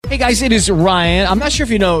Hey guys, it is Ryan. I'm not sure if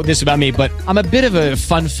you know this about me, but I'm a bit of a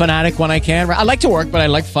fun fanatic when I can. I like to work, but I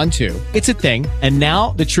like fun too. It's a thing. And now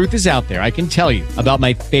the truth is out there. I can tell you about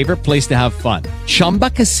my favorite place to have fun. Chumba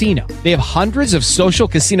Casino. They have hundreds of social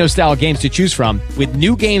casino style games to choose from with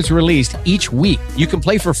new games released each week. You can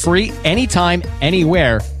play for free anytime,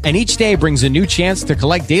 anywhere. And each day brings a new chance to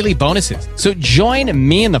collect daily bonuses. So join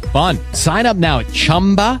me in the fun. Sign up now at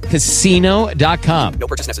ChumbaCasino.com. No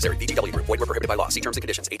purchase necessary. VGW Group. Void where prohibited by law. See terms and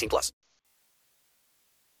conditions. 18+.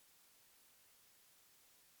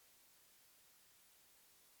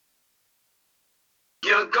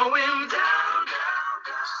 You're going down, down, down.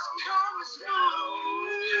 Come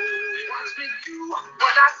smooth. Watch me do what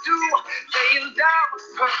I do. Laying down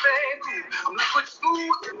perfect. I'm liquid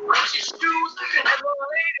smooth. Brush your shoes. And the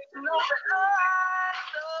ladies know that I'm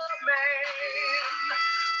the man.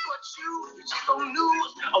 But you just don't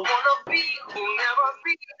lose. I wanna be who'll never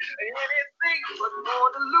be anything but more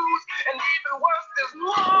to lose. And even worse, there's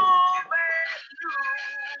more than lose.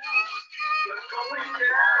 You're going down.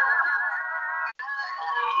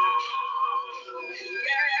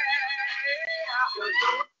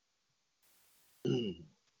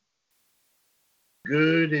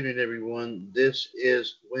 Good evening, everyone. This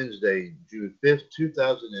is Wednesday, June 5th,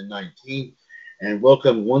 2019, and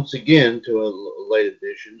welcome once again to a late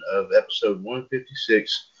edition of episode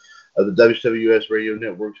 156 of the WCWUS Radio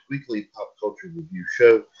Network's weekly pop culture review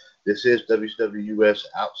show. This is WCWUS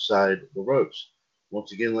Outside the Ropes.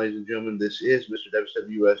 Once again, ladies and gentlemen, this is Mr.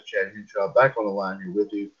 WCWUS Chad Henshaw back on the line here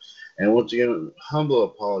with you. And once again, humble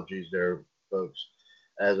apologies there, folks,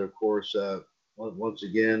 as of course, once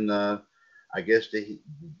again, I guess a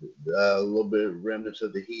little bit of remnants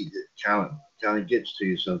of the heat that kind of gets to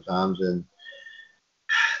you sometimes, and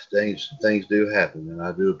things do happen, and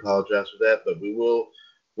I do apologize for that. But we will,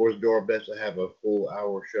 of course, do our best to have a full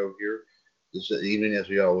hour show here this evening, as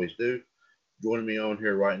we always do. Joining me on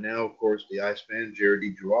here right now, of course, the Iceman, Jared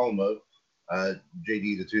DiGirolamo,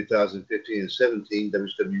 JD, the 2015 and 17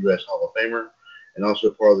 WCWUS Hall of Famer, and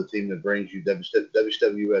also part of the team that brings you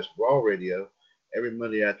WCWUS Raw Radio every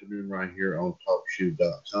Monday afternoon right here on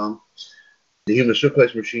TalkShoe.com. The Human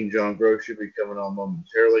Suplex Machine, John Gross, should be coming on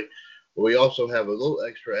momentarily. But we also have a little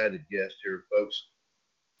extra added guest here, folks.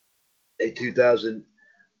 A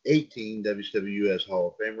 2018 WCWUS Hall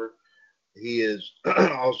of Famer. He is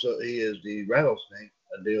the Rattlesnake,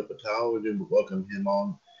 Adil Patel. We do welcome him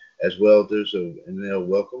on as well, too. So, Adil,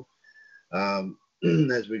 welcome.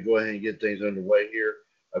 As we go ahead and get things underway here,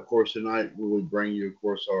 of course, tonight we will bring you, of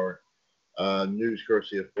course, our news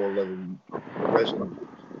courtesy of 411 Wrestling.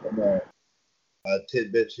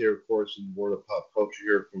 Tidbits here, of course, in the world of pop culture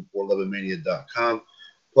here from 411mania.com.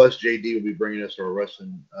 Plus, JD will be bringing us our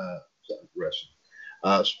wrestling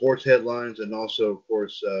sports headlines, and also, of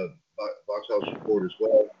course, box office report as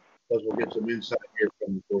well. Plus, we'll get some insight here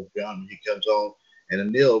from, of course, John when he comes on,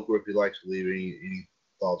 and Anil, of course, if he'd like to leave any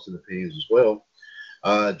thoughts and opinions as well.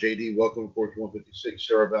 JD, welcome, of course, 156,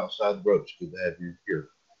 sir, of Outside the Ropes. Good to have you here.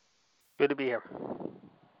 Good to be here.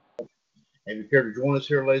 And if you care to join us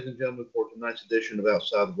here, ladies and gentlemen, for tonight's edition of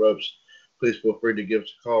Outside the Ropes, please feel free to give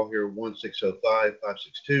us a call here,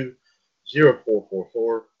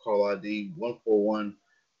 1-605-562-0444, call ID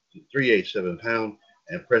 141387#,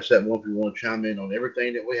 and press that 1 if you want to chime in on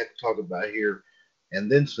everything that we have to talk about here, and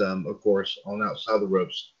then some, of course, on Outside the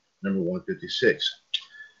Ropes, number 156.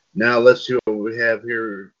 Now, let's see what we have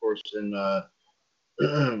here, of course, in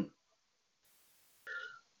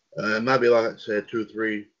it might be, like I said, two or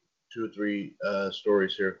three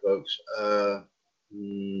stories here, folks. Let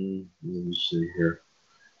me see here.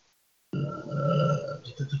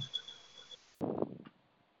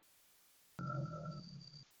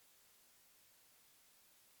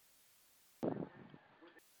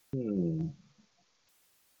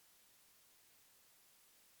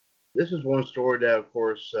 This is one story that, of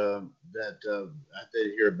course, I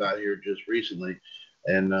did hear about here just recently,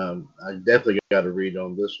 and I definitely got to read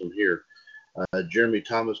on this one here. Jeremy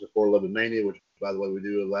Thomas of 411 Mania, which, by the way, we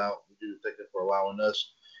do thank them for allowing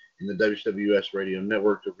us in the WCWUS Radio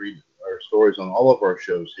Network to read our stories on all of our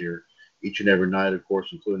shows here each and every night, of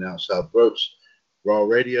course, including Outside the Ropes, Raw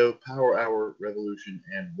Radio, Power Hour, Revolution,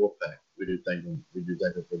 and Wolfpack. We do thank them for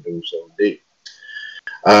doing so indeed.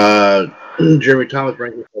 Jeremy Thomas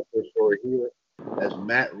brings us our first story here as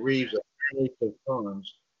Matt Reeves apparently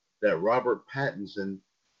confirms that Robert Pattinson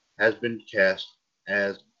has been cast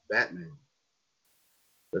as Batman.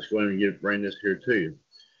 Let's go ahead and bring this here to you.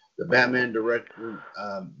 The Batman director,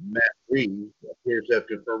 Matt Reeves, appears to have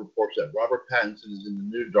confirmed reports that Robert Pattinson is in the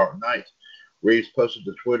new Dark Knight. Reeves posted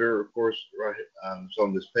to Twitter, of course, it's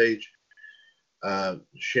on this page,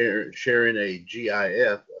 sharing a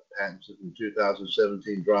GIF, a Pattinson from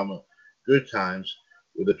 2017 drama Good Times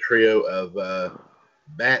with a trio of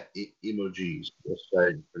bat emojis. Let's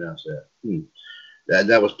try to pronounce that.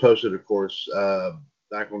 That was posted, of course,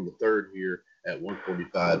 back on the 3rd here at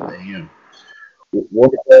 1:45 a.m.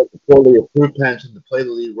 Warner Bros. Reportedly approved Pattinson to play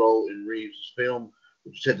the lead role in Reeves' film,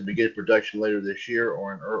 which is set to begin production later this year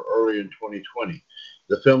or early in 2020.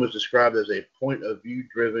 The film is described as a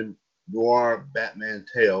point-of-view-driven noir Batman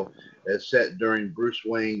tale that's set during Bruce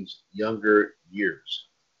Wayne's younger years.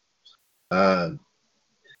 Uh,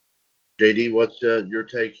 JD, what's your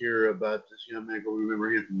take here about this young man? We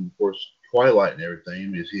remember him from, of course, Twilight and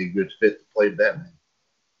everything. Is he a good fit to play Batman?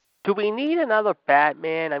 Do we need another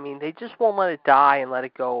Batman? I mean, they just won't let it die and let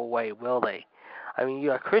it go away, will they? I mean, you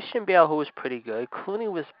got Christian Bale, who was pretty good.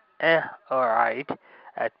 Clooney was all right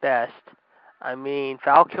at best. I mean,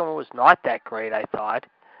 Val Kilmer was not that great, I thought.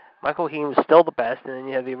 Michael Keaton was still the best, and then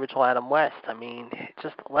you have the original Adam West. I mean,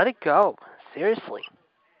 just let it go. Seriously,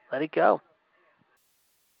 let it go.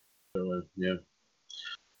 So, yeah.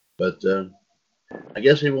 But I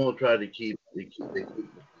guess he won't try to keep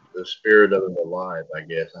the spirit of it alive, I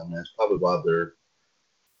guess. I mean, that's probably why they're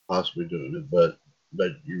possibly doing it. But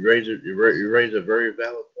you raise a very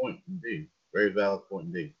valid point indeed. Very valid point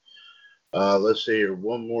indeed. Let's see here.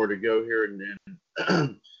 One more to go here, and then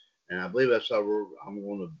and I believe that's how I'm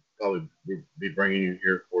going to probably be bringing you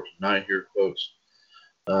here for tonight here, folks.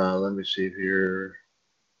 Let me see here.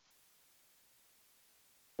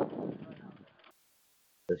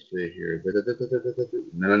 Let's see here.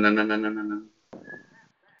 No.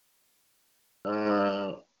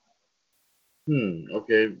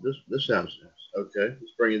 Okay. This sounds nice. Okay.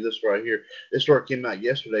 Let's bring you this right here. This story came out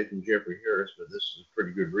yesterday from Jeffrey Harris, but this is a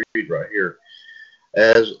pretty good read right here.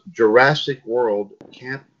 As Jurassic World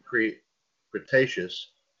Camp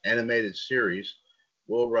Cretaceous animated series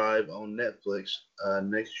will arrive on Netflix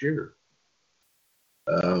next year.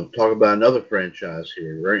 Talk about another franchise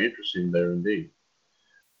here. Very interesting there indeed.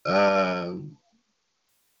 So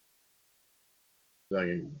I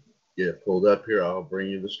can get it pulled up here. I'll bring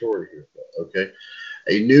you the story here. Okay.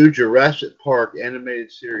 A new Jurassic Park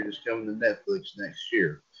animated series is coming to Netflix next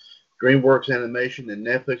year. DreamWorks Animation and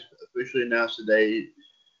Netflix officially announced today,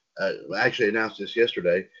 actually announced this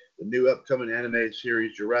yesterday, the new upcoming animated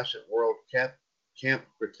series Jurassic World Camp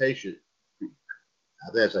Cretaceous. I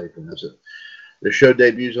think that's how you pronounce it. The show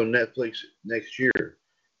debuts on Netflix next year.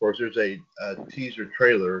 Of course, there's a teaser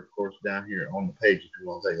trailer, of course, down here on the page if you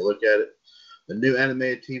want to take a look at it. The new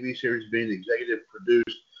animated TV series being executive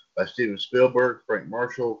produced by Steven Spielberg, Frank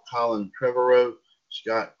Marshall, Colin Trevorrow,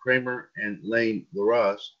 Scott Kramer, and Lane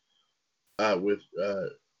LaRosse, with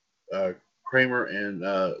Kramer and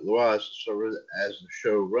LaRosse serve as the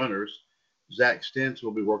showrunners. Zach Stentz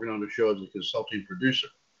will be working on the show as a consulting producer.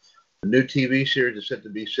 The new TV series is set to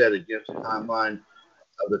be set against the timeline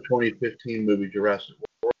of the 2015 movie Jurassic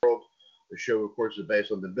World. The show, of course, is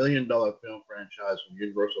based on the billion-dollar film franchise from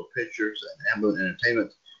Universal Pictures and Amblin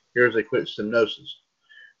Entertainment. Here's a quick synopsis.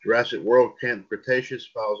 Jurassic World Camp Cretaceous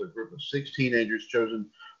follows a group of 6 teenagers chosen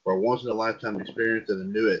for a once-in-a-lifetime experience at a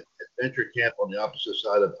new adventure camp on the opposite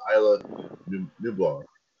side of Isla Nublar.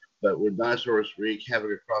 But when dinosaurs wreak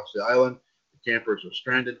havoc across the island, the campers are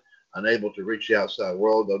stranded, unable to reach the outside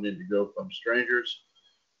world. They'll need to go from strangers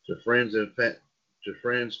to friends to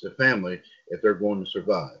family if they're going to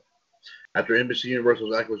survive. After NBC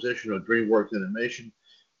Universal's acquisition of DreamWorks Animation,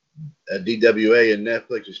 DWA and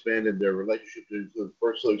Netflix expanded their relationship to include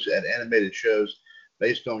first looks at animated shows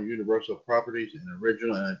based on Universal properties and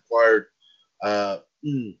original and acquired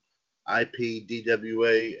IP.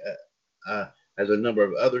 DWA has a number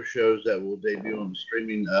of other shows that will debut on the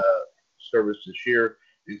streaming service this year,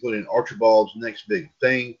 including Archibald's Next Big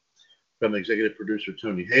Thing from executive producer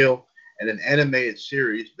Tony Hale, and an animated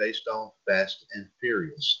series based on Fast and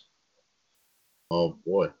Furious. Oh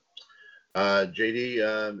boy. JD,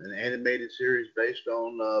 an animated series based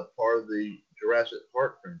on part of the Jurassic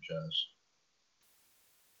Park franchise.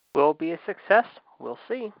 Will be a success. We'll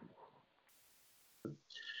see.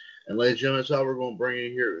 And ladies and gentlemen, that's all we're going to bring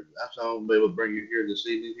you here. That's all I'm able to bring you here this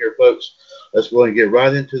evening here, folks. Let's go ahead and get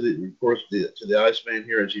right into to the Iceman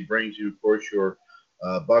here as he brings you, of course, your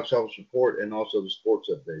box office report and also the sports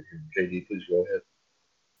update here. JD, please go ahead.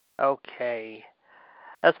 Okay.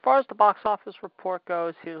 As far as the box office report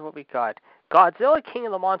goes, here's what we got. Godzilla King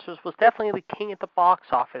of the Monsters was definitely the king at the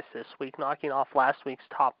box office this week, knocking off last week's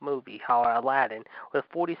top movie, Aladdin, with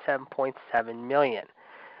 $47.7 million.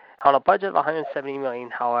 On a budget of $170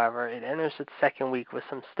 million, however, it enters its second week with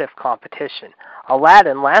some stiff competition.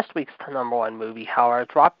 Aladdin, last week's #1 movie, however,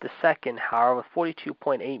 dropped to second, however, with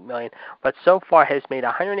 $42.8 million, but so far has made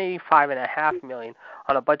 $185.5 million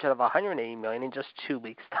on a budget of $180 million in just 2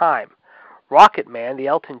 weeks' time. Rocket Man, the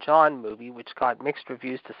Elton John movie, which got mixed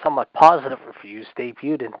reviews to somewhat positive reviews,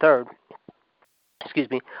 debuted in third,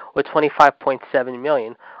 with $25.7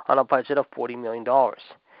 million on a budget of $40 million.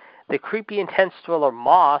 The creepy, intense thriller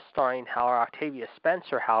Ma, starring Octavia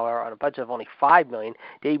Spencer, however, on a budget of only $5 million,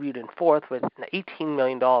 debuted in fourth with $18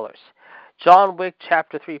 million. John Wick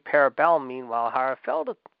Chapter 3 Parabellum, meanwhile, however, fell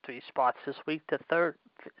to 3 spots this week to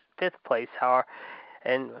fifth place, however,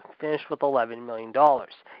 and finished with $11 million.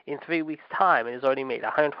 In 3 weeks' time, it has already made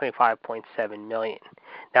 $125.7 million.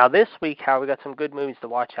 Now, this week, however, we got some good movies to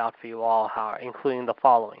watch out for you all, however, including the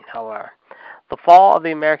following, however. The Fall of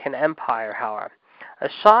the American Empire, however. A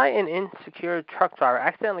shy and insecure truck driver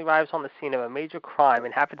accidentally arrives on the scene of a major crime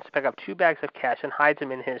and happens to pick up 2 bags of cash and hides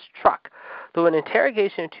them in his truck. Through an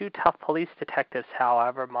interrogation of 2 tough police detectives,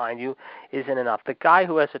 however, mind you, isn't enough. The guy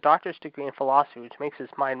who has a doctor's degree in philosophy, which makes his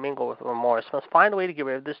mind mingle with remorse, must find a way to get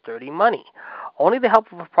rid of this dirty money. Only the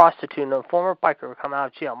help of a prostitute and a former biker who come out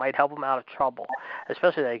of jail might help him out of trouble,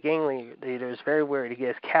 especially that gang leader is very wary to get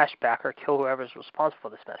his cash back or kill whoever is responsible for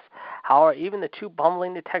this mess. However, even the 2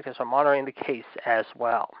 bumbling detectives are monitoring the case as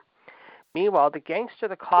well. Meanwhile, The Gangster,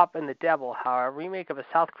 the Cop, and the Devil, however, a remake of a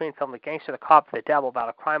South Korean film, The Gangster, the Cop, and the Devil, about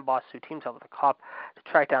a crime boss who teams up with a cop to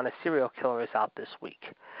track down a serial killer, is out this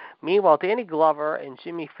week. Meanwhile, Danny Glover and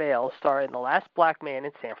Jimmy Fails star in The Last Black Man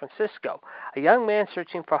in San Francisco, a young man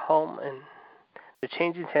searching for home and the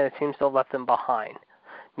changing Santa seems to have left him behind.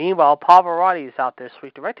 Meanwhile, Pavarotti is out this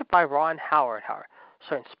week, directed by Ron Howard, however,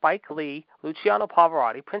 starring Spike Lee, Luciano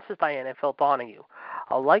Pavarotti, Princess Diana, and Phil Donahue.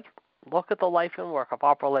 Look at the life and work of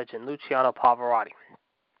opera legend Luciano Pavarotti.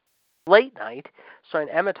 Late Night, starring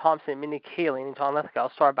Emma Thompson, Mindy Kaling, and John Lithgow,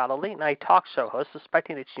 star about a late-night talk show host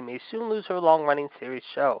suspecting that she may soon lose her long-running series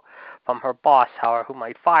show from her boss, however, who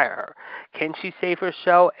might fire her. Can she save her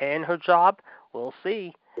show and her job? We'll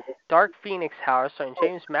see. Dark Phoenix, however, starring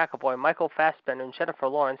James McAvoy, Michael Fassbender, and Jennifer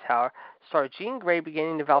Lawrence, however, star Jean Grey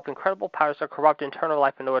beginning to develop incredible powers to corrupt and turn her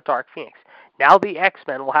life into a Dark Phoenix. Now the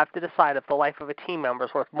X-Men will have to decide if the life of a team member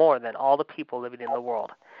is worth more than all the people living in the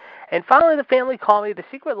world. And finally, the family comedy The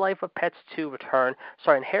Secret Life of Pets 2 return,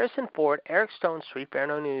 starring Harrison Ford, Eric Stonestreet, better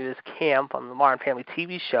known as Cam from the Modern Family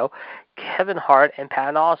TV show, Kevin Hart, and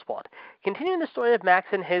Patton Oswalt. Continuing the story of Max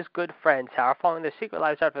and his good friends, however, following their secret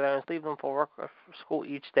lives after their parents leave them for work or for school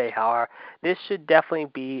each day, however, this should definitely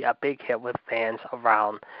be a big hit with fans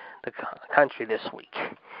around the country this week.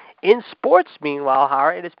 In sports, meanwhile,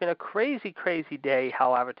 however, it has been a crazy, crazy day,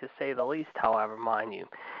 however, to say the least, however, mind you.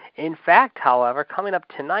 In fact, however, coming up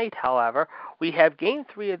tonight, however, we have Game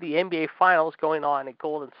 3 of the NBA Finals going on at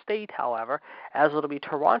Golden State, however, as it'll be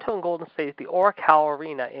Toronto and Golden State at the Oracle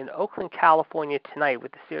Arena in Oakland, California tonight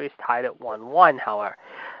with the series tied at 1-1, however.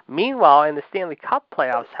 Meanwhile, in the Stanley Cup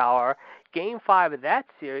playoffs, however, Game 5 of that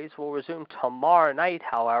series will resume tomorrow night,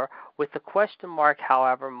 however, with the question mark,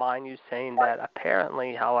 however, mind you, saying that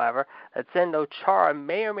apparently, however, that Zdeno Chara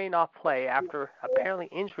may or may not play after apparently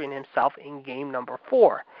injuring himself in game number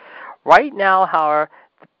 4. Right now, however,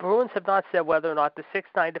 the Bruins have not said whether or not the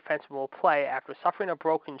 6'9" defenseman will play after suffering a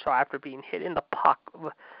broken jaw after being hit in the puck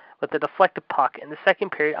with a deflected puck in the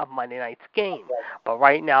second period of Monday night's game. But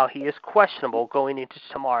right now, he is questionable going into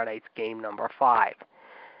tomorrow night's game number 5.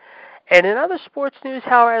 And in other sports news,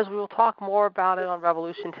 however, as we will talk more about it on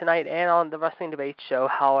Revolution tonight and on the Wrestling Debate Show,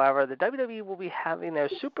 however, the WWE will be having their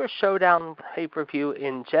Super Showdown pay-per-view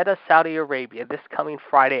in Jeddah, Saudi Arabia this coming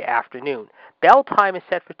Friday afternoon. Bell time is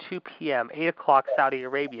set for 2 p.m., 8 o'clock Saudi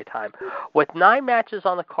Arabia time. With 9 matches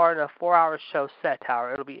on the card and a 4-hour show set,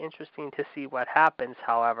 however, it'll be interesting to see what happens,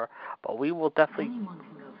 however, but we will definitely...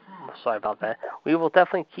 Sorry about that. We will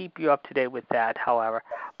definitely keep you up to date with that, however.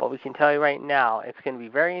 But we can tell you right now, it's going to be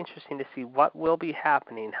very interesting to see what will be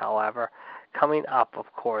happening, however, coming up, of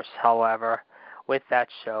course, however, with that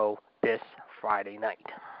show this Friday night.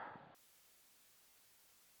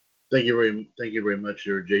 Thank you very much,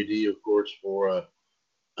 JD, of course, for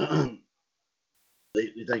thank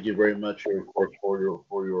you very much, of course, for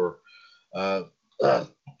your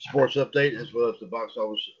sports update as well as the box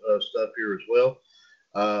office stuff here as well.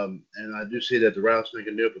 And I do see that the rattlesnake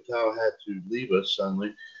and Neil Patel had to leave us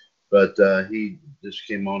suddenly, but he just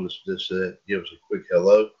came on to give us a quick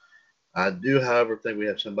hello. I do, however, think we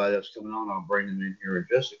have somebody else coming on. I'll bring them in here in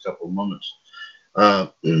just a couple of moments.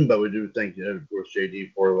 But we do thank, of course,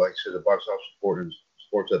 JD for, like I said, the box office support and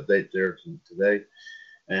sports update there today.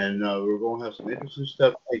 And we're going to have some interesting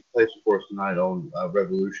stuff take place, of course, tonight on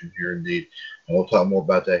Revolution here, indeed. And we'll talk more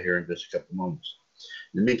about that here in just a couple moments.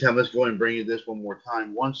 In the meantime, let's go ahead and bring you this one more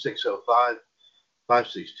time.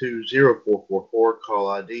 1-605-562-0444. Call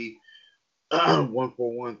ID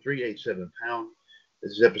 141-387-pound.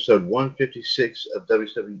 This is episode 156 of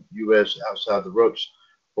WCWUS Outside the Ropes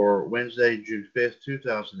for Wednesday, June 5th,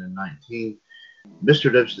 2019. Mr.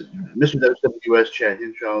 WCWUS Chad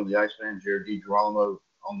Henshaw, the Iceman, Jared DiGirolamo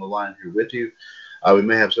on the line here with you. We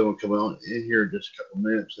may have someone come on in here in just a couple of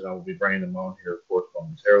minutes, and I will be bringing them on here, of course,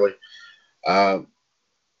 momentarily.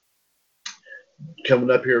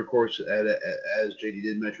 Coming up here, of course, as JD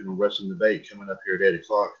did mention, a wrestling debate coming up here at 8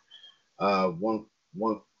 o'clock. I'll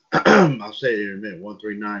say it in a minute,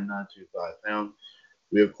 139-925-pound.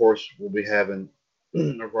 We, of course, will be having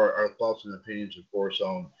our thoughts and opinions, of course,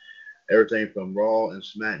 on everything from Raw and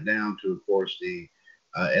SmackDown to, of course, the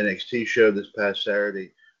NXT show this past Saturday.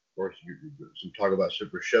 Of course, some talk about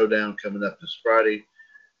Super Showdown coming up this Friday,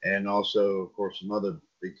 and also, of course, some other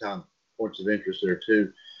big-time points of interest there,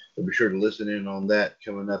 too. So be sure to listen in on that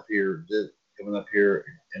coming up here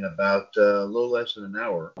in about a little less than an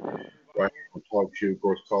hour. Right, we'll talk to you, of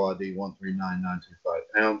course, call ID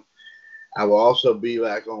 139-925-pound. I will also be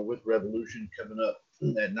back on with Revolution coming up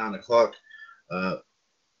at 9 o'clock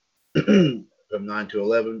from 9 to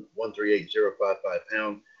 11,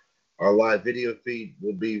 138-055-pound. Our live video feed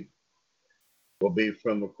will be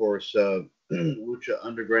from, of course, Lucha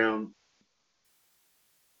Underground,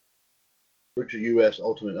 Lucha US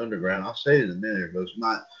Ultimate Underground. I'll say it in a minute. It goes.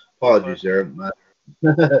 My apologies there. My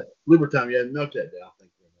Libra time. Yeah, note that down.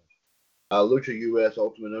 Thank you very much. Lucha US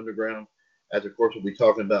Ultimate Underground, as of course we'll be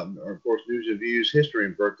talking about, of course, news and views, history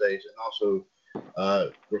and birthdays, and also,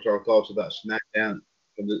 of course, our thoughts about SmackDown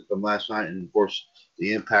from last night, and of course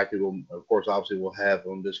the impact it will, of course, obviously will have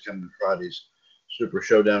on this coming Friday's Super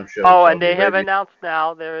Showdown show. Oh, and they have announced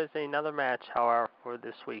now there is another match, however, for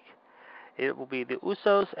this week. It will be the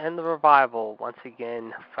Usos and the Revival once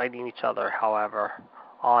again fighting each other, however,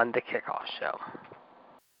 on the kickoff show.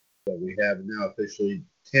 So we have now officially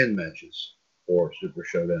 10 matches for Super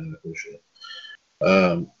Showdown officially.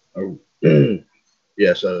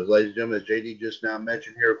 Yeah, so ladies and gentlemen, as JD just now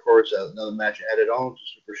mentioned here, of course, another match added on to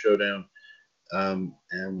Super Showdown, and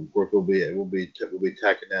of course we'll be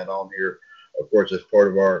tacking that on here, of course, as part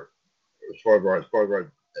of our.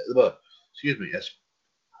 Excuse me, as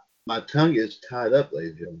my tongue is tied up,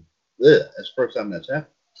 ladies and gentlemen. That's the first time that's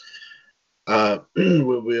happened.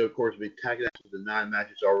 We'll be, of course, be tacking out the 9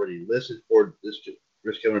 matches already listed for this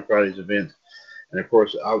coming Friday's event, and of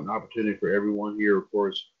course, an opportunity for everyone here, of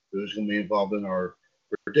course, who's going to be involved in our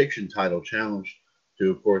prediction title challenge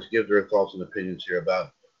to, of course, give their thoughts and opinions here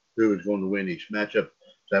about who is going to win each matchup,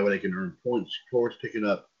 so that way they can earn points towards picking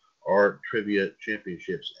up our trivia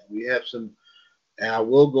championships. And we have some, and I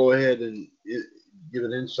will go ahead and give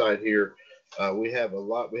an insight here. We have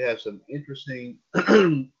some interesting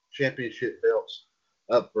championship belts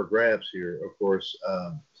up for grabs here, of course,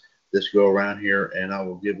 this go around here, and I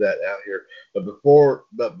will give that out here. But before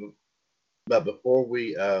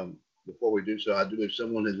we do so, I do believe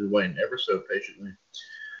someone has been waiting ever so patiently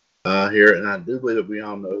here, and I do believe that we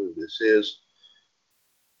all know who this is.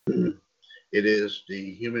 It is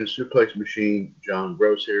the Human Suplex Machine, John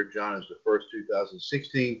Gross here. John is the first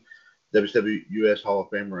 2016 WCWUS Hall of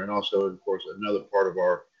Famer, and also, of course, another part of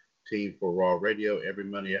our team for Raw Radio every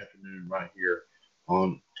Monday afternoon right here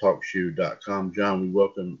on TalkShoe.com. John, we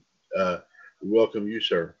welcome you,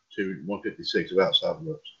 sir, to 156 of Outside the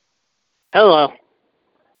Ropes. Hello.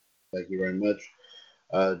 Thank you very much,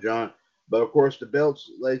 John. But of course, the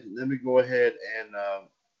belts, ladies. Let me go ahead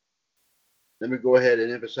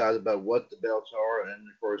and emphasize about what the belts are, and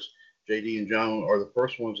of course, JD and John are the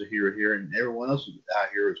first ones to hear it here, and everyone else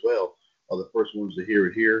out here as well are the first ones to hear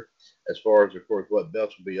it here. As far as, of course, what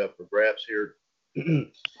belts will be up for grabs here,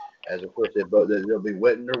 as of course they'll be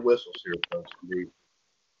wetting their whistles here, folks,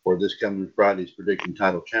 for this coming Friday's prediction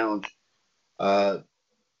title challenge. I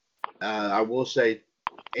will say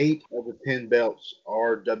 8 of the 10 belts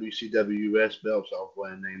are WCWUS belts. I'll go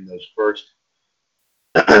ahead and name those first.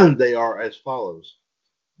 They are as follows: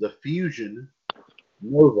 the Fusion,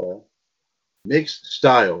 Nova, Mixed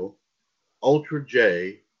Style, Ultra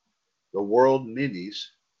J, the World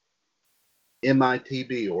Minis,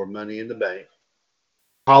 MITB or Money in the Bank,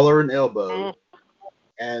 Collar and Elbow,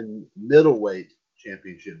 and Middleweight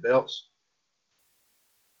Championship belts.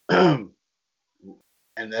 And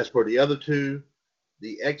as for the other 2,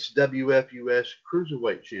 the XWF US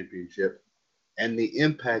Cruiserweight Championship and the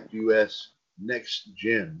Impact US Next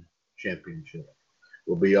Gen Championship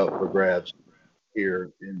will be up for grabs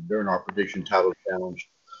here during our prediction title challenge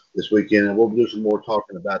this weekend, and we'll do some more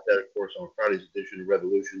talking about that, of course, on Friday's edition of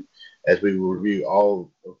Revolution, as we will review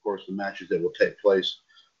all, of course, the matches that will take place,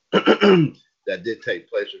 that did take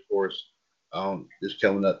place, of course, this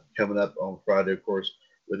coming up on Friday, of course,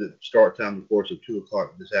 with the start time, of course, of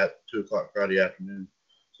 2:00 2:00 Friday afternoon.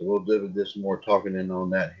 So we'll do this more talking in on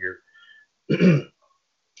that here.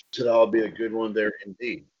 So that'll be a good one there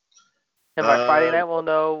indeed. And by Friday night, we'll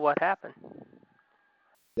know what happened.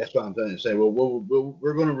 That's what I'm trying to say. Well,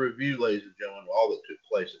 we're going to review, ladies and gentlemen, all that took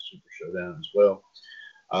place at Super Showdown as well.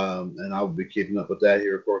 And I'll be keeping up with that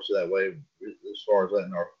here, of course, so that way, as far as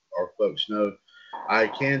letting our folks know. I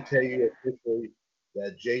can tell you officially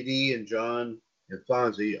that JD and John and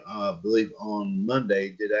Fonzie, I believe on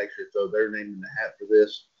Monday, did actually throw their name in the hat for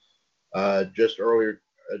this. Just earlier,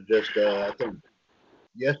 I think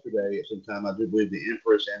yesterday at some time, I do believe the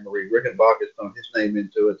Empress and Marie Rickenbach has thrown his name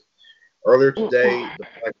into it. Earlier today,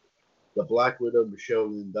 the Black Widow Michelle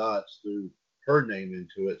Lynn Dotz threw her name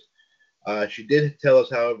into it. She did tell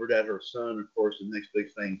us, however, that her son, of course, the next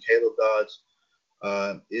big thing, Caleb Dotz,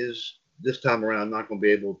 is this time around not going to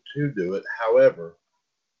be able to do it. However,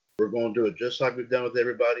 we're going to do it just like we've done with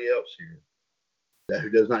everybody else here, who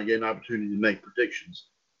does not get an opportunity to make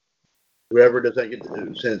predictions. Whoever doesn't get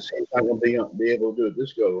to, since he's not going to be able to do it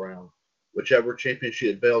this go around, whichever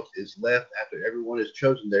championship belt is left after everyone has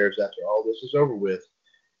chosen theirs, after all this is over with,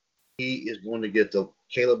 he is going to get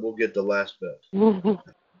Caleb will get the last belt.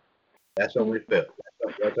 That's only fair.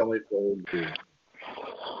 That's only fair to do.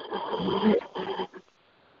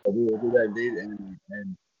 We will do that indeed.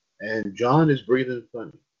 And John is breathing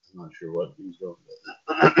funny. I'm not sure what he's doing,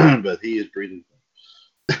 but he is breathing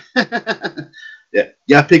funny.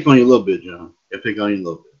 Yeah, I pick on you a little bit, John. I pick on you a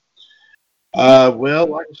little bit. Well,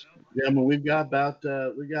 like I said, gentlemen, we've got about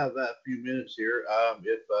a few minutes here.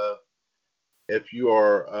 If you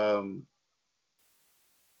are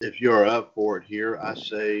up for it here, I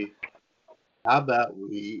say, how about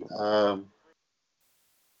we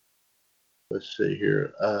let's see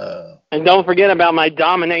here. And don't forget about my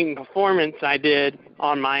dominating performance I did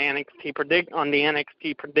on my NXT prediction.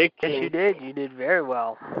 Yes, you did. You did very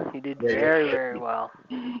well. You did very well.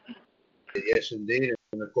 Yes, indeed.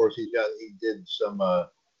 And of course, he did some.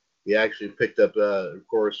 He actually picked up, of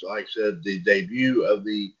course, like I said, the debut of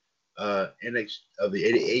the AEWUS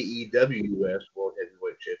World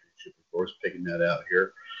Heavyweight Championship. Of course, picking that out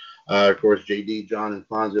here. Of course, JD, John, and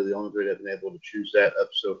Fonzie are the only three that have been able to choose that up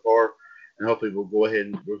so far. And hopefully we'll go ahead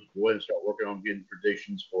and start working on getting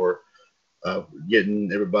predictions for getting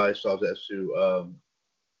everybody's thoughts as to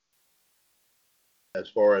as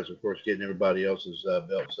far as, of course, getting everybody else's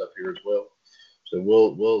belts up here as well. So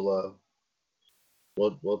we'll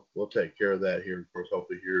take care of that here, of course,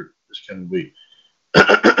 hopefully here this coming week.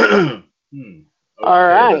 Okay, all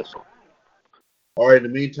right. All right. In the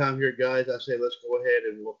meantime, here, guys, I say let's go ahead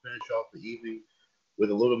and we'll finish off the evening with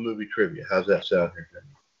a little movie trivia. How's that sound here,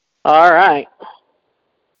 Jimmy? All right.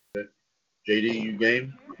 Okay. JD, you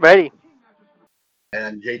game? Ready.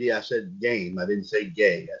 And JD, I said game. I didn't say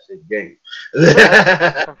gay. I said game.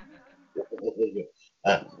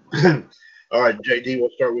 All right, JD,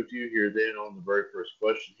 we'll start with you here then on the very first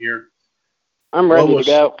question here. I'm ready to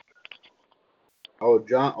go.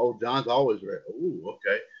 John's always ready. Ooh,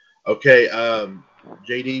 okay. Okay,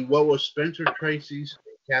 JD, what was Spencer Tracy's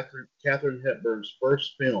and Katharine Hepburn's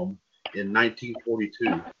first film in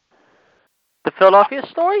 1942? The Philadelphia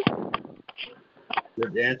Story?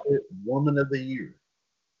 Good answer. Woman of the Year.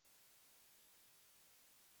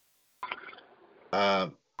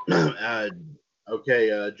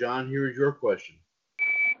 Okay, John, here is your question.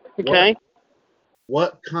 Okay.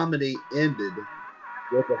 What comedy ended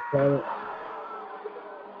with a silent...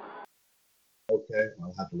 Okay,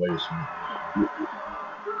 I'll have to wait a minute.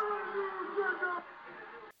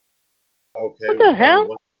 Okay. What the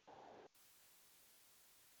hell?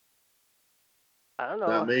 I don't know.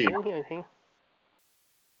 Not me. I didn't hear anything.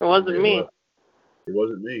 It wasn't me. It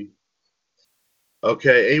wasn't me.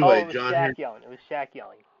 Okay, anyway, it was John. Shaq yelling. It was Shaq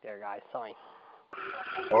yelling. There, guys. Sorry.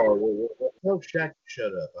 Oh, well, tell Shaq to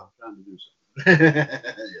shut up. I'm trying to do something. Yeah,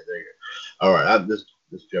 there you go. All right, I'm just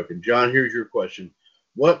joking. John, here's your question.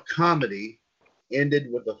 What comedy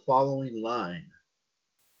ended with the following line?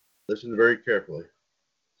 Listen very carefully.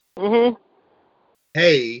 Mm-hmm.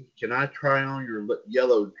 Hey, can I try on your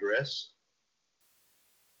yellow dress?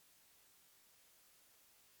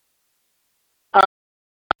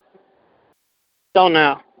 Don't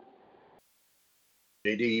know.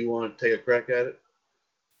 JD, you want to take a crack at it?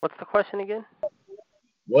 What's the question again?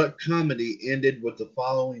 What comedy ended with the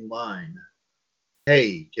following line?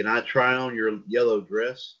 Hey, can I try on your yellow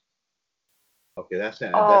dress? Okay, that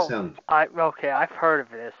Oh, sounds. okay. I've heard of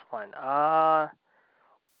this one.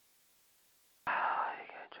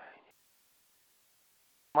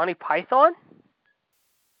 Monty Python.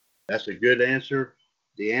 That's a good answer.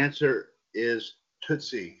 The answer is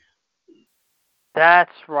Tootsie.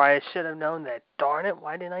 That's right. I should have known that. Darn it!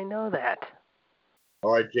 Why didn't I know that?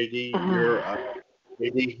 All right, JD,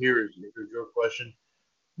 JD. Here's your question.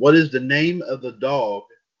 What is the name of the dog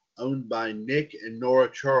owned by Nick and Nora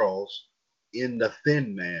Charles in The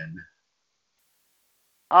Thin Man?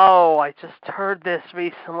 Oh, I just heard this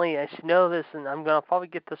recently. I should know this, and I'm gonna probably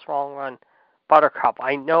get this wrong. On Buttercup.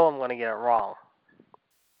 I know I'm gonna get it wrong.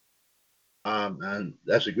 And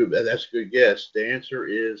that's a good guess. The answer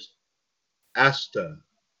is Asta.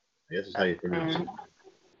 I guess is how you pronounce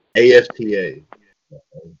it. ASTA.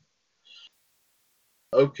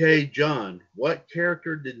 Okay, John. What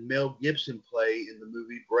character did Mel Gibson play in the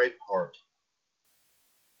movie Braveheart?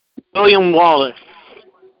 William Wallace.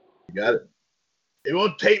 You got it. It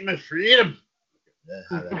won't take my freedom.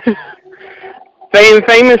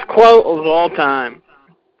 Famous quote of all time.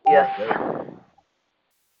 Yes.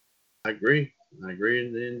 I agree. I agree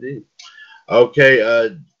indeed. Okay,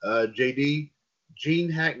 JD. Gene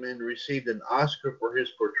Hackman received an Oscar for his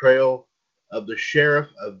portrayal of the sheriff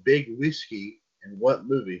of Big Whiskey in what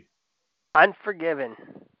movie? Unforgiven.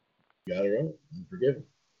 Got it right. Unforgiven.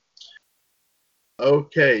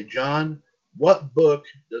 Okay, John. What book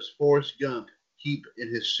does Forrest Gump keep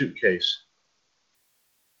in his suitcase?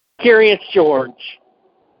 Curious George.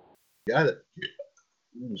 Got it.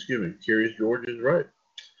 Excuse me. Curious George is right.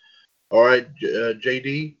 All right,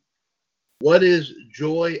 JD. What is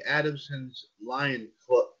Joy Adamson's lion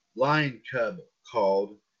cub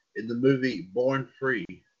called in the movie Born Free?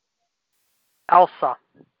 Elsa.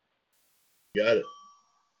 Got it.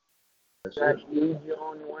 That's you,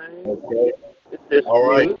 John Wayne. Okay. All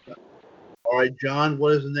right. All right, John.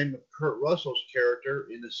 What is the name of Kurt Russell's character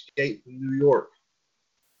in Escape from New York?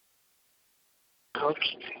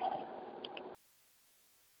 Okay.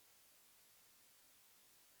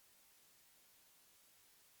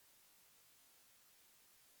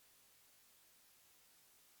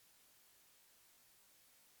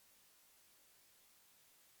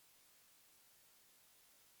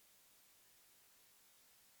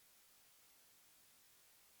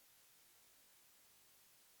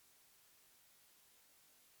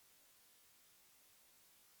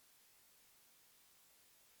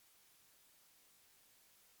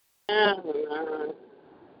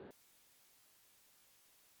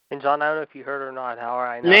 And John, I don't know if you heard or not. How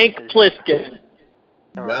I know. Nate Plissken.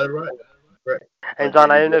 You got it right. Correct. And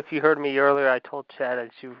John, I don't know if you heard me earlier. I told Chad, as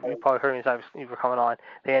you probably heard me as you were coming on.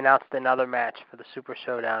 They announced another match for the Super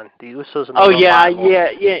Showdown. The Usos. And Oh the yeah, Revival.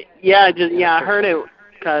 yeah. I heard it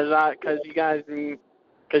because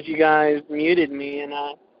you guys muted me and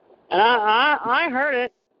I heard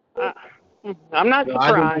it. I'm not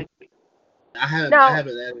surprised. I haven't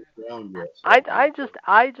added it on yet. So.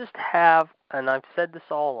 I just have, and I've said this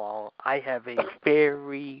all along. I have a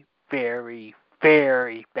very, very,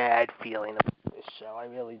 very bad feeling about this show. I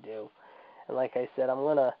really do. And like I said, I'm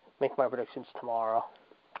gonna make my predictions tomorrow.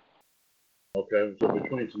 Okay, so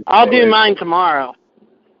between some. I'll do mine tomorrow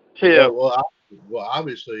too. Well,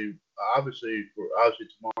 obviously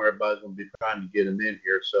tomorrow everybody's going to be trying to get them in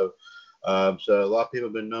here. So, so a lot of people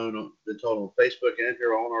have been told on Facebook and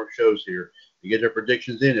here on our shows here to get their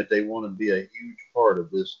predictions in if they want to be a huge part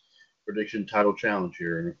of this prediction title challenge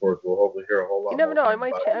here. And of course, we'll hopefully hear a whole lot. You never more know. I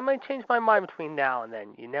might change my mind between now and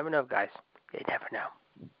then. You never know, guys. You never know.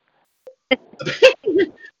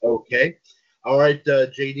 Okay. All right,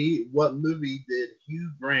 JD. What movie did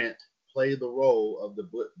Hugh Grant play the role of the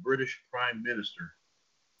British Prime Minister?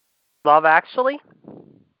 Love Actually?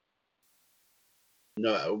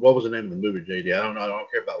 No, what was the name of the movie, JD? I don't know. I don't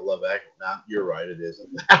care about Love Actually. Nah, you're right. It isn't.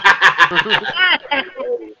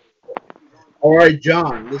 All right,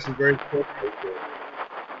 John. Listen very carefully.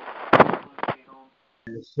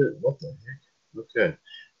 What the heck? Okay.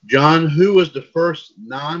 John, who was the first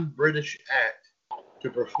non-British act to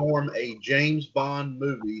perform a James Bond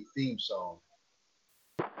movie theme song?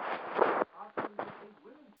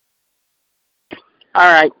 All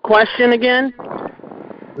right. Question again?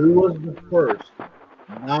 Who was the first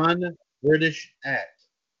non-British act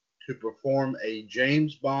to perform a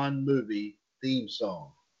James Bond movie theme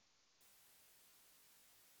song?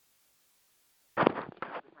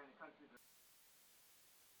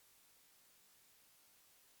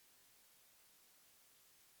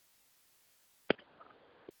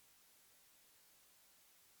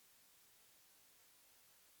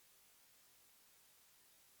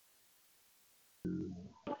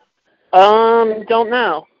 Don't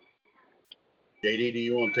know. JD, do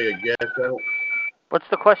you want to take a guess at it? What's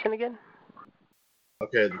the question again?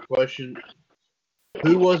 Okay, the question: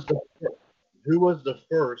 Who was the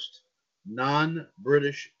first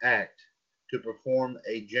non-British act to perform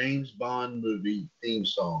a James Bond movie theme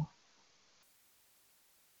song?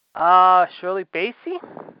 Shirley Bassey?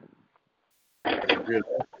 That's a good.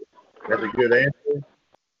 That's a good answer.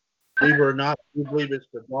 Believe it or not, we believe it's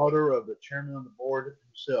the daughter of the chairman of the board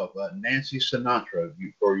himself, Nancy Sinatra.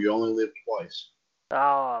 For You Only Live Twice.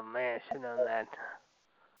 Oh, man, I should have known that.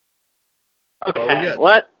 Okay,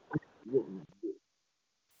 what?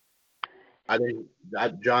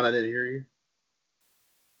 John, I didn't hear you.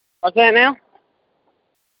 What's that now?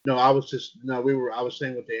 No, I was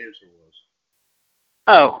saying what the answer was.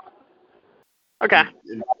 Oh. Okay.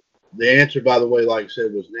 And the answer, by the way, like I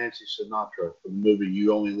said, was Nancy Sinatra from the movie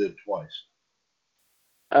You Only Live Twice.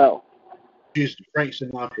 Oh. She's Frank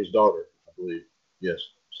Sinatra's daughter, I believe. Yes.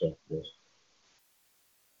 So, yes.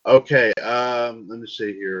 Okay, let me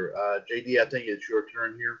see here. JD, I think it's your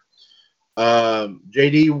turn here.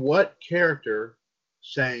 JD, what character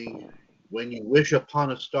sang When You Wish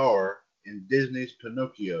Upon a Star in Disney's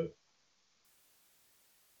Pinocchio?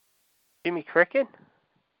 Jimmy Cricket?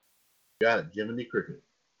 Got it, Jiminy Cricket.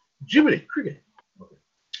 Jiminy Cricket. Okay.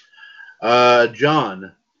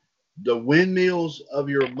 John, The Windmills of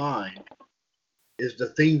Your Mind is the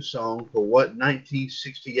theme song for what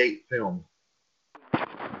 1968 film?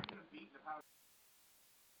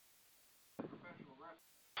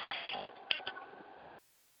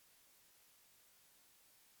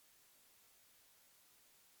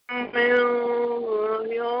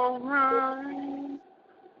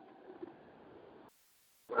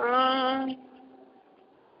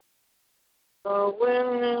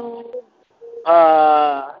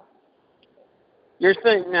 You're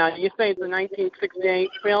saying it's a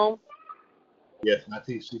 1968 film? Yes,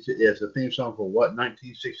 1968. Yes, the theme song for what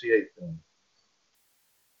 1968 film?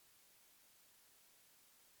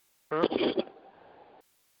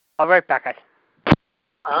 All right, back, guys.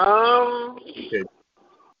 Okay.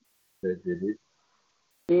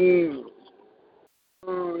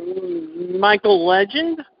 Michael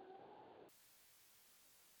Legend?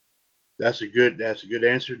 That's a good answer.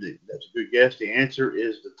 That's a good guess. The answer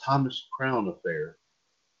is the Thomas Crown Affair.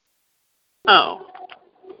 Oh.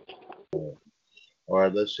 All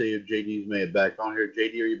right, let's see if JD's made it back on here.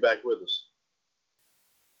 JD, are you back with us?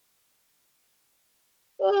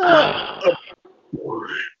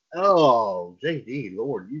 Oh, JD,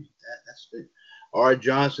 Lord, that's it. All right,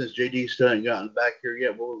 John, since JD still ain't gotten back here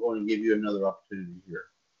yet, we're going to give you another opportunity here.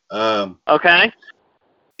 Okay.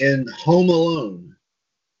 In Home Alone,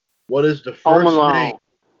 what is the first name?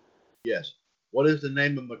 Yes. What is the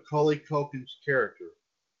name of Macaulay Culkin's character?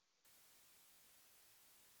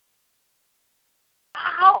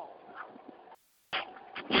 Ow.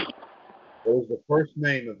 What is the first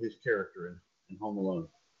name of his character in Home Alone?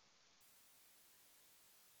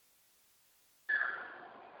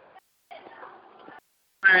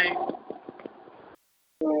 Right.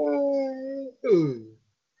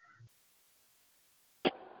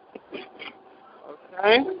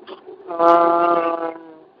 Okay.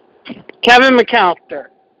 Kevin McAllister.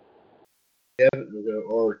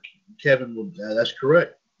 Kevin, that's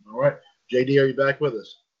correct. All right. JD, are you back with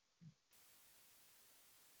us?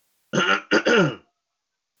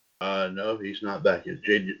 No, he's not back yet.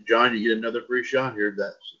 John, you get another free shot here.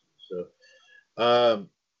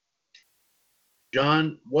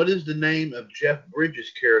 John, what is the name of Jeff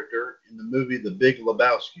Bridges' character in the movie The Big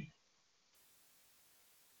Lebowski?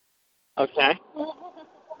 Okay.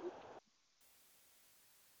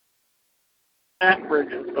 Jeff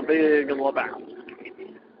Bridges, The Big Lebowski.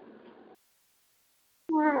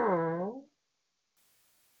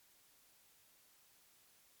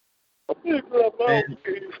 The Big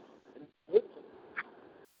Lebowski.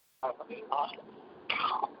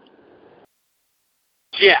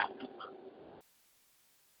 Yeah.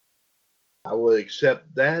 I would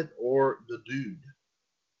accept that or the dude,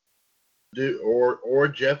 or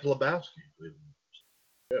Jeff Lebowski.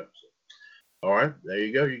 Yeah. All right, there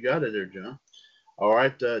you go. You got it there, John. All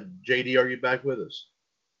right, JD, are you back with us?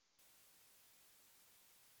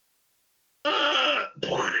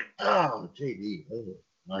 Oh, JD. Oh,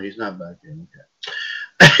 no, he's not back in.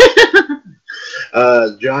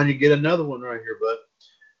 Okay. John, you get another one right here, bud.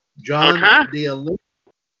 John,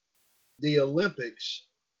 the Olympics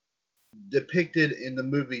depicted in the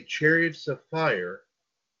movie Chariots of Fire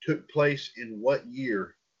took place in what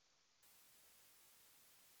year?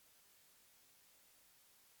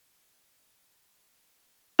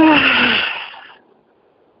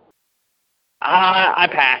 I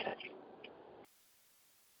pass.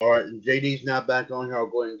 All right, and JD's now back on here. I'll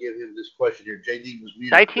go ahead and give him this question here. JD was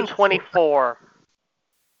muted. 1924.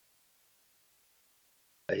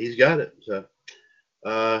 He's got it. So,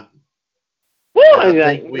 Woo! I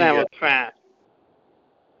That think was fast.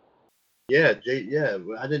 yeah, yeah.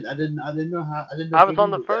 I didn't know how. I didn't know. I was JD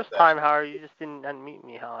on the that first fast. time, however, you just didn't unmute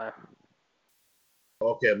me, however.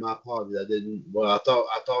 Okay, my apologies. I didn't. Well, I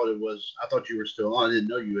thought it was. I thought you were still on. I didn't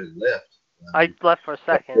know you had left. I left for a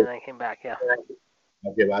second and I came back. Yeah.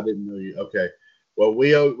 Okay, but I didn't know you. Okay. Well,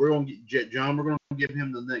 we're going to get John. We're going to give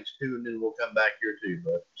him the next two, and then we'll come back here too.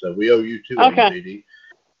 But so we owe you two, Okay. JD.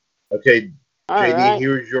 Okay, All JD. right.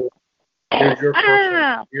 Here's your first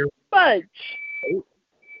one. Here. Fudge.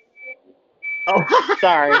 Oh,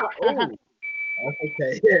 Sorry. that's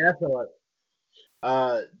okay. Yeah, that's all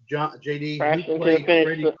right. JD, Crashed who into played the finish.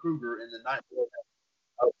 Freddy Krueger in the Nightmare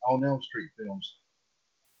on Elm Street films?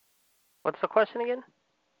 What's the question again?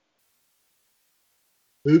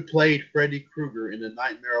 Who played Freddy Krueger in the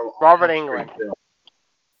Nightmare on Robert Elm Street Englund. film?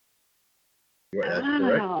 Right, that's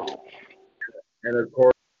correct. Wow. And of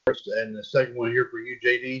course, and the second one here for you,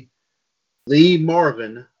 JD. Lee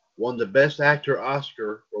Marvin won the Best Actor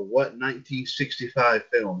Oscar for what 1965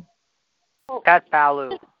 film? Cat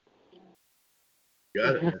Ballou.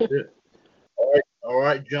 Got it. That's it. All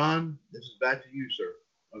right, John. This is back to you, sir.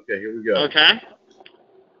 Okay, here we go. Okay.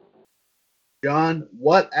 John,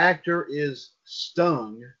 what actor is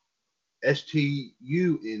Stung,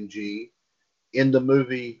 S-T-U-N-G, in the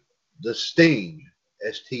movie The Sting,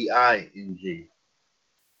 S-T-I-N-G?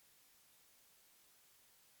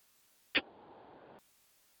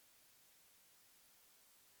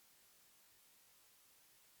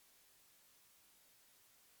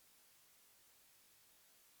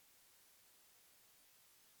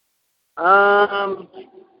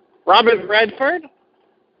 Robert Redford.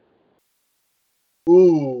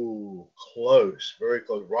 Ooh, close. Very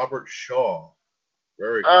close. Robert Shaw.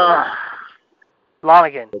 Very close.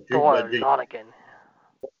 Lonigan. But Thor Lonigan.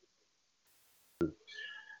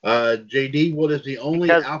 JD, what is the only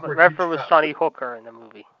Because Alfred Redford was Hitchcock... Sonny Hooker in the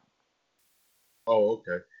movie. Oh,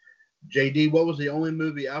 okay. JD, what was the only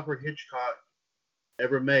movie Alfred Hitchcock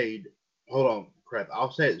ever made? Hold on, crap.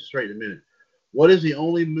 I'll say it straight in a minute. What is the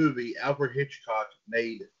only movie Alfred Hitchcock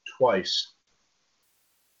made twice?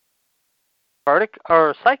 Verdict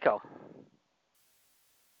or Psycho?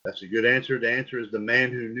 That's a good answer. The answer is The Man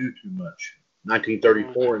Who Knew Too Much.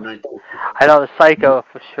 1934 and 1956. I know the Psycho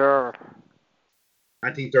for sure.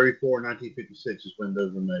 1934 and 1956 is when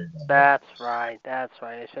those were made. That's right. That's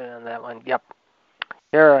right. I should have known that one. Yep.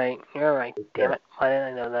 You're right. You're right. Okay. Damn it. Why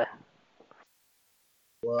didn't I know that?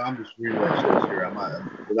 Well, I'm just reading what it says here. I'm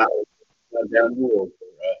not down rules.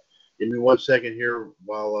 Give me 1 second here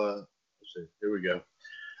while let's see. Here we go.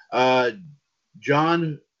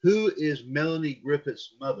 John, who is Melanie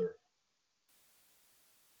Griffith's mother?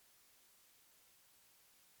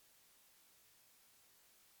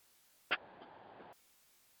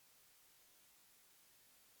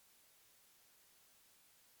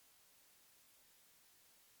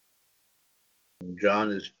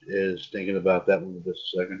 John is thinking about that one for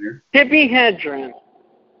just a second here. Tippi Hedren.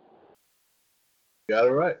 Got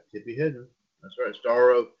it right. Tippi Hedren. That's right.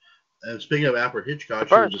 Star of, and speaking of Alfred Hitchcock,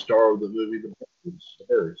 she Birds. was the star of the movie The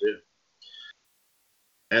Birds. Yeah.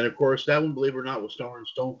 And of course, that one, believe it or not, was starring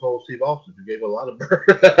Stone Cold Steve Austin, who gave a lot of birds.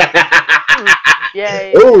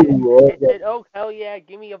 Yeah. Ooh, Oh, hell yeah.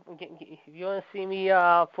 Give me if you want to see me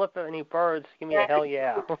flip any birds, give me a hell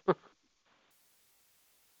yeah.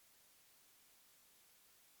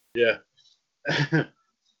 Yeah.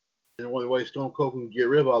 And one way Stone Cold can get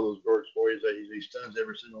rid of all those birds for you is that he stuns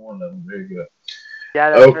every single one of them. Very good. Yeah,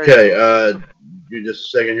 that's Okay, you just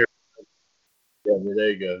a second here. Yeah, there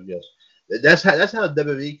you go. Yes, that's how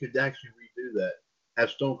WWE could actually redo that. Have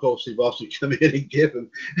Stone Cold Steve Austin come in and give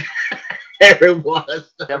him everyone a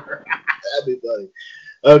star. That'd be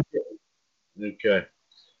funny. Okay.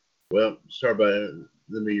 Well, sorry about it.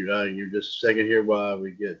 Let me. You're just a second here while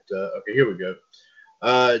we get. Okay, here we go.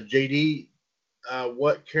 JD,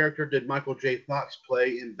 what character did Michael J. Fox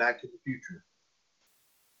play in Back to the Future?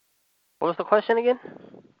 What was the question again?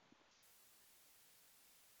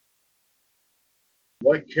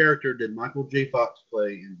 What character did Michael J. Fox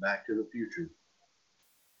play in Back to the Future?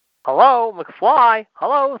 Hello, McFly.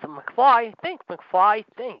 Hello, it's McFly. Think, McFly.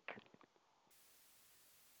 Think.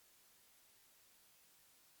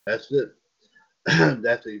 That's it.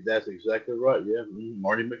 that's exactly right. Yeah,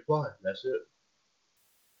 Marty McFly. That's it.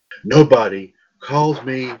 Nobody calls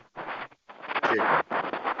me chicken.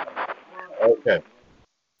 Okay.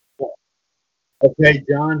 Okay,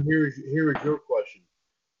 John. Here is your question.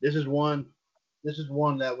 This is one This is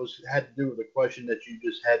one that had to do with the question that you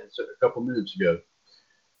just had a couple minutes ago.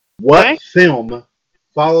 What film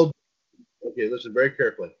followed? Okay, listen very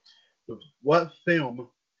carefully. What film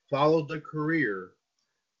followed the career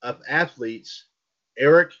of athletes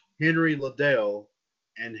Eric Henry Liddell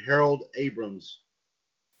and Harold Abrams?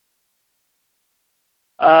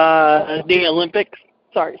 The Olympics.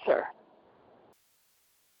 Sorry, sir.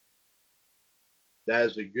 That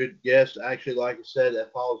is a good guess. Actually, like I said,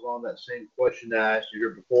 that follows on that same question that I asked you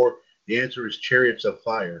here before. The answer is Chariots of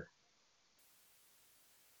Fire.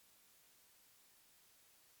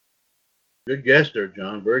 Good guess there,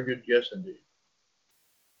 John. Very good guess indeed.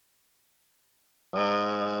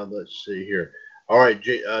 Let's see here. All right,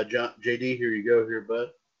 JD, here you go here,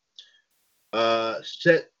 bud.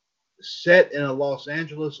 Set in a Los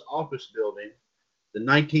Angeles office building, the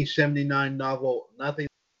 1979 novel Nothing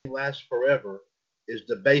Lasts Forever is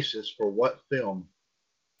the basis for what film?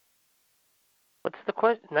 What's the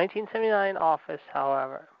question? 1979 Office,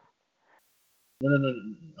 however. No.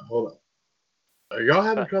 Hold on. Are y'all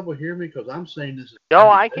having trouble hearing me? Because I'm saying this is... No,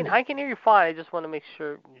 I can hear you fine. I just want to make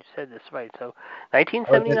sure you said this right. So,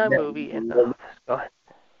 1979 movie in the office. Go ahead.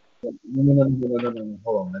 No.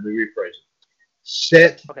 Hold on. Let me rephrase it.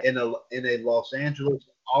 Set in a Los Angeles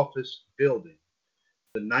office building.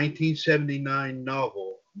 The 1979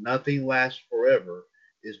 novel Nothing Lasts Forever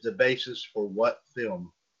is the basis for what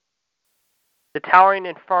film? The Towering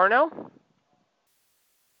Inferno?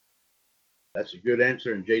 That's a good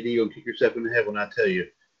answer, and JD, you'll kick yourself in the head when I tell you.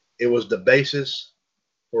 It was the basis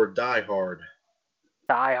for Die Hard.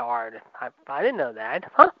 Die Hard. I didn't know that.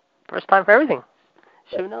 Huh? First time for everything.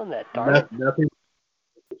 Should have known that. Darn it. Nothing.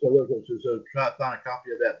 So try to find a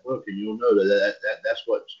copy of that book, and you'll know that's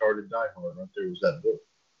what started Die Hard. Right there was that book.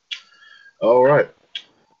 All right.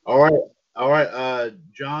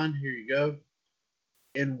 John, here you go.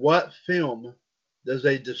 In what film does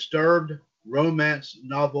a disturbed romance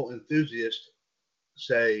novel enthusiast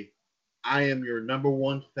say, "I am your number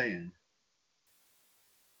one fan"?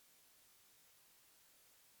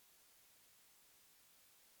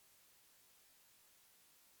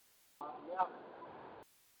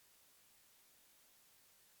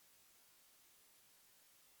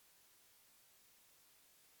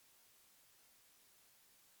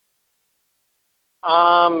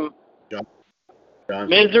 John,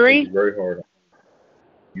 Misery? Very hard.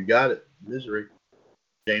 You got it. Misery.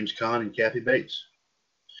 James Caan and Kathy Bates.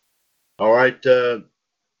 All right,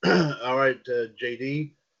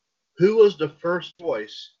 JD. Who was the first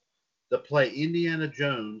voice to play Indiana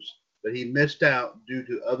Jones, but he missed out due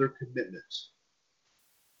to other commitments?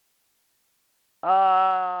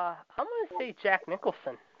 I'm going to say Jack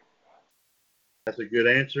Nicholson. That's a good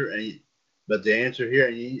answer, but the answer here,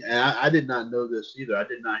 and I did not know this either. I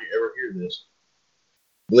did not ever hear this.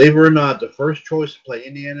 Believe it or not, the first choice to play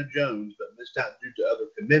Indiana Jones, but missed out due to other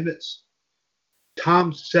commitments,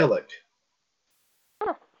 Tom Selleck.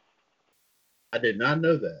 Huh. I did not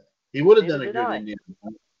know that. He would have done a good Indiana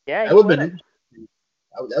Jones. Yeah, that would have been interesting.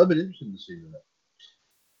 That would have been interesting to see that.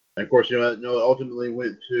 And of course, it ultimately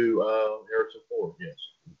went to Harrison Ford. Yes.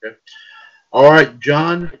 Okay. All right,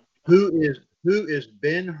 John. Who is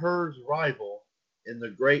Ben-Hur's rival in the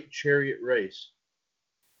Great Chariot Race?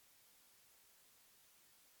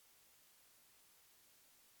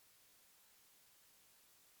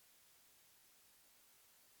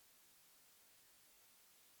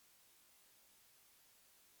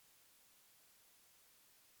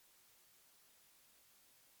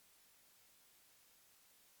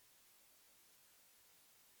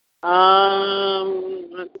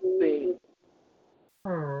 Let's see. I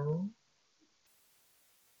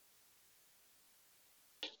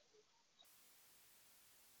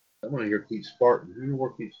want to hear Keith Spartan. Who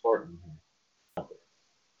wore Keith Spartan?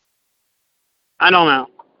 I don't know.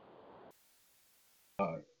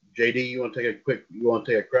 JD, you want to take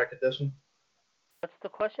a crack at this one? What's the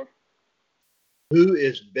question? Who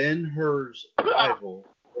is Ben-Hur's rival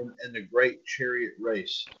in the Great Chariot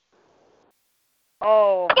Race?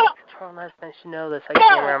 Oh, Charles Iceman should know this. I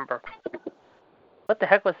can't remember. What the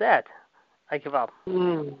heck was that? I give up.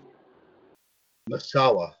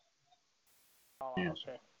 Masala. Oh, yes.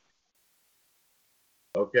 okay.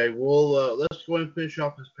 Okay, well, let's go ahead and finish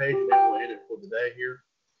off this page, and then we'll end it for the day here.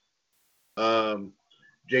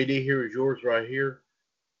 JD, here is yours right here.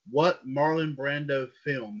 What Marlon Brando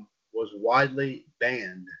film was widely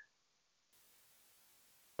banned?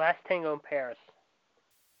 Last Tango in Paris.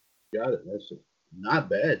 Got it. That's not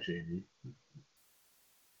bad,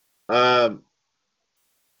 JD.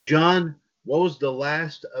 John, what was the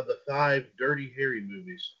last of the 5 Dirty Harry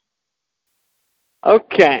movies?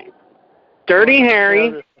 Okay. Dirty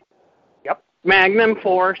Harry. Yep. Magnum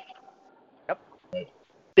Force. Yep.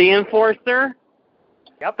 The Enforcer.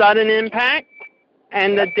 Yep. Sudden Impact.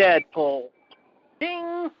 And the Deadpool.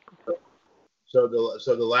 Ding. So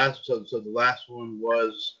the last one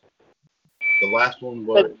was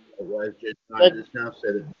it's now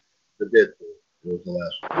said it, the Deadpool was the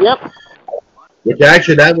last one. Yep.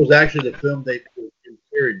 That was actually the film they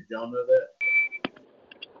carried. Did y'all know that?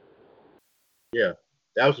 Yeah,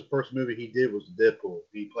 that was the first movie he did was the Deadpool.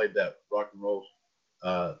 He played that rock and roll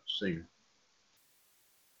singer.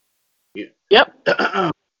 Yeah. Yep.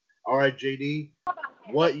 All right, JD.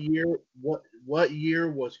 What year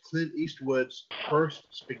was Clint Eastwood's first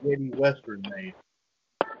spaghetti western made?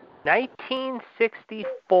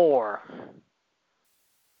 1964.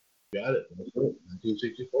 Got it. That's it.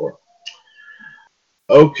 1964.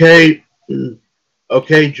 Okay.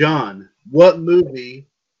 Okay, John. What movie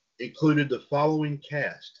included the following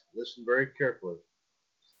cast? Listen very carefully.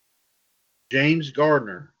 James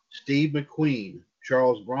Garner, Steve McQueen,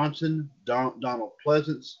 Charles Bronson, Donald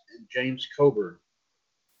Pleasance, and James Coburn.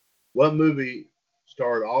 What movie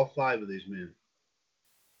starred all five of these men?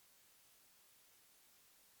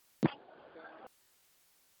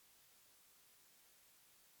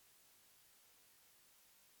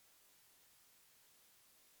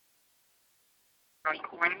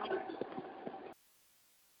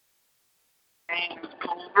 James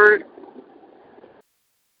Colbert.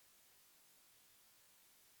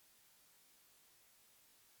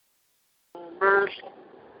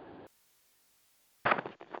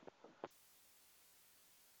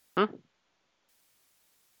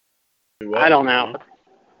 I don't know.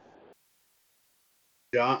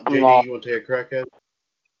 John, JD, you want to take a crack at it?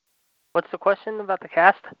 What's the question about the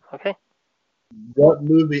cast? Okay. What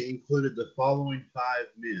movie included the following five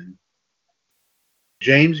men?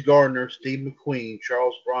 James Garner, Steve McQueen,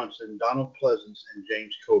 Charles Bronson, Donald Pleasance, and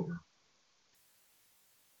James Coburn.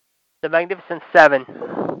 The Magnificent Seven.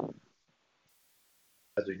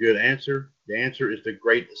 That's a good answer. The answer is The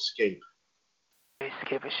Great Escape.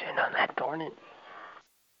 Escape a shit on that, darn it.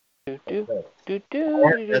 All right,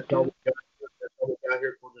 that's all we got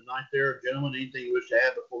here for tonight there. Gentlemen, anything you wish to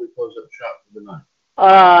add before we close up shop for the night?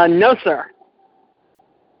 No, sir.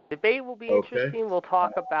 Debate will be interesting. We'll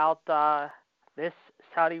talk about this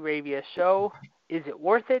Saudi Arabia show. Is it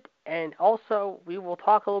worth it? And also, we will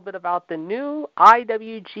talk a little bit about the new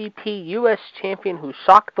IWGP U.S. champion who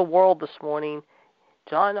shocked the world this morning,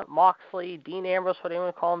 John Moxley, Dean Ambrose, what do you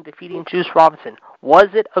want to call him, defeating Juice Robinson. Was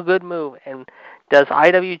it a good move? And does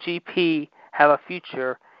IWGP have a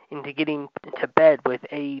future into getting to bed with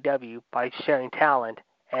AEW by sharing talent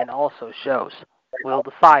and also shows? We'll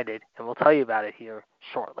decide it, and we'll tell you about it here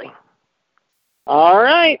shortly. All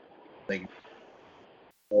right. Thank you.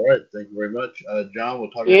 All right. Thank you very much. John,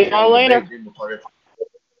 we'll talk to you later. We'll talk at you.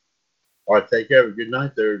 All right. Take care. Have a good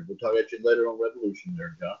night there. We'll talk at you later on Revolution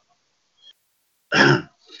there, John.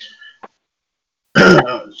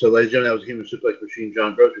 So, ladies and gentlemen, that was Human Suplex Machine,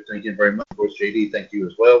 John Grocer. Thank you very much. Of course, JD, thank you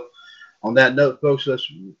as well. On that note, folks,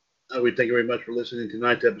 we thank you very much for listening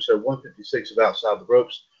tonight to episode 156 of Outside the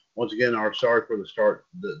Ropes. Once again, sorry for the start,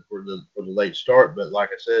 for the late start, but like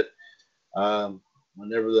I said,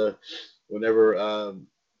 whenever the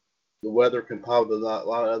weather compiled with a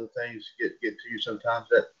lot of other things get to you, sometimes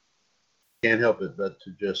that can't help it but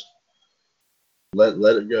to just let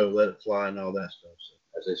it go, let it fly, and all that stuff. So,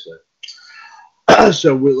 as they say.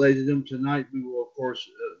 So, ladies and gentlemen, tonight we will, of course,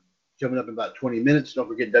 coming up in about 20 minutes. Don't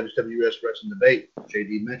forget WCWUS Wrestling Debate.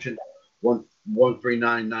 JD mentioned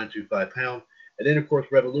 139.925 pound. And then, of course,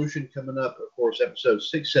 Revolution coming up. Of course, episode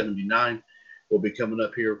 679 will be coming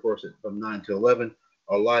up here, of course, from 9 to 11.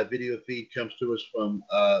 Our live video feed comes to us from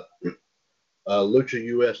Lucha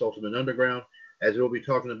US Ultimate Underground, as we'll be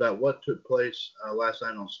talking about what took place last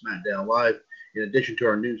night on SmackDown Live, in addition to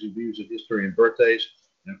our news and views of history and birthdays.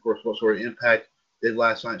 And, of course, what sort of impact did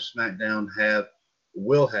last night's SmackDown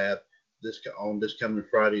will have this coming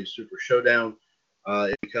Friday's Super Showdown.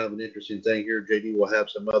 It's kind of an interesting thing here. JD will have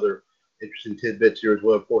some other interesting tidbits here as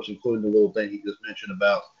well, of course, including the little thing he just mentioned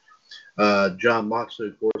about John Moxley,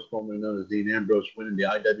 of course, formerly known as Dean Ambrose, winning the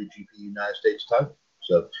IWGP United States title.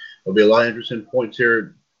 So there'll be a lot of interesting points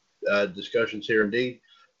here, discussions here indeed.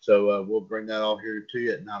 So we'll bring that all here to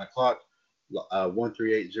you at 9 o'clock.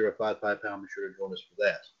 138-055 pound. Be sure to join us for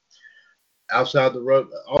that. Outside the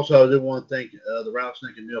rope, also I do want to thank the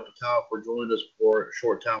Rattlesnake and Neil Patel for joining us for a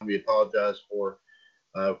short time. We apologize for,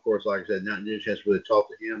 of course, like I said, not getting a chance to really talk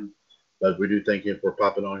to him, but we do thank him for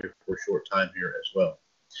popping on here for a short time here as well.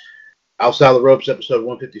 Outside the Ropes, episode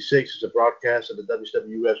 156 is a broadcast of the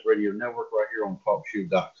WCWUS Radio Network right here on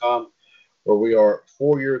TalkShoe.com, where we are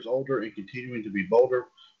 4 years older and continuing to be bolder.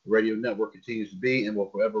 The radio network continues to be and will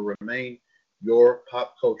forever remain your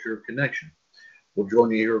pop culture connection. We'll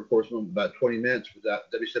join you here, of course, in about 20 minutes for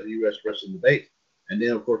that WCWUS Wrestling Debate. And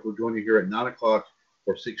then, of course, we'll join you here at 9 o'clock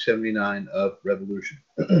for 679 of Revolution.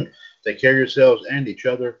 Take care of yourselves and each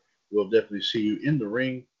other. We'll definitely see you in the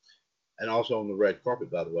ring and also on the red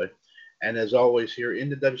carpet, by the way. And as always, here in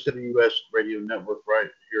the WCWUS Radio Network, right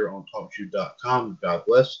here on TalkShoe.com. God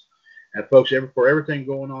bless. And folks, for everything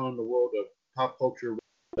going on in the world of pop culture,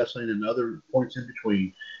 wrestling, and other points in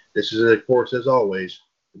between, this is, of course, as always,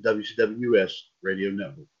 the WCWUS Radio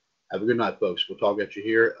Network. Have a good night, folks. We'll talk at you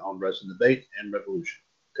here on Wrestling Debate and Revolution.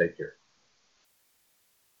 Take care.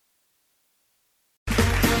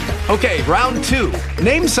 Okay, round two.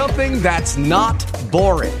 Name something that's not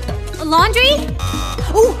boring. A laundry?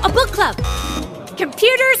 Ooh, a book club.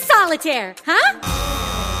 Computer solitaire, huh?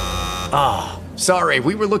 Ah, sorry,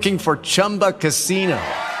 we were looking for Chumba Casino.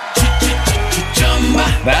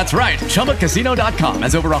 That's right, ChumbaCasino.com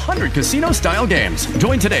has over 100 casino-style games.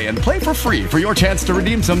 Join today and play for free for your chance to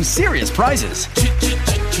redeem some serious prizes.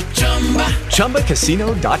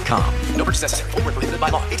 ChumbaCasino.com. No purchase necessary. Void where prohibited by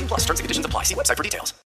law. 18+ terms and conditions apply. See website for details.